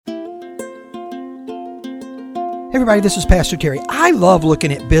Hey everybody, this is Pastor Terry. I love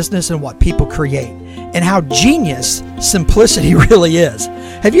looking at business and what people create and how genius simplicity really is.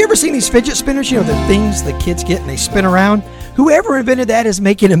 Have you ever seen these fidget spinners? You know, the things the kids get and they spin around? Whoever invented that is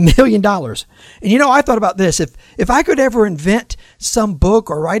making $1 million. And you know, I thought about this. If I could ever invent some book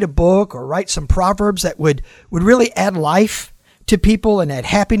or write some Proverbs that would really add life to people and add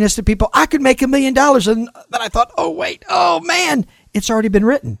happiness to people, I could make $1 million. And then I thought, oh man, it's already been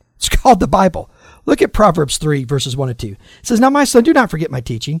written. It's called the Bible. Look at Proverbs 3, verses 1 and 2. It says, "Now my son, do not forget my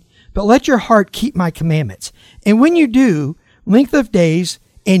teaching, but let your heart keep my commandments. And when you do, length of days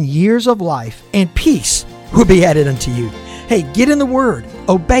and years of life and peace will be added unto you." Hey, get in the Word,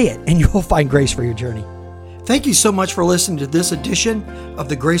 obey it, and you'll find grace for your journey. Thank you so much for listening to this edition of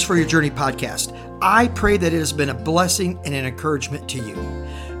the Grace for Your Journey podcast. I pray that it has been a blessing and an encouragement to you.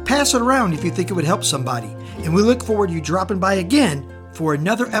 Pass it around if you think it would help somebody. And we look forward to you dropping by again for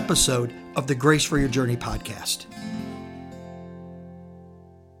another episode of the Grace for Your Journey podcast.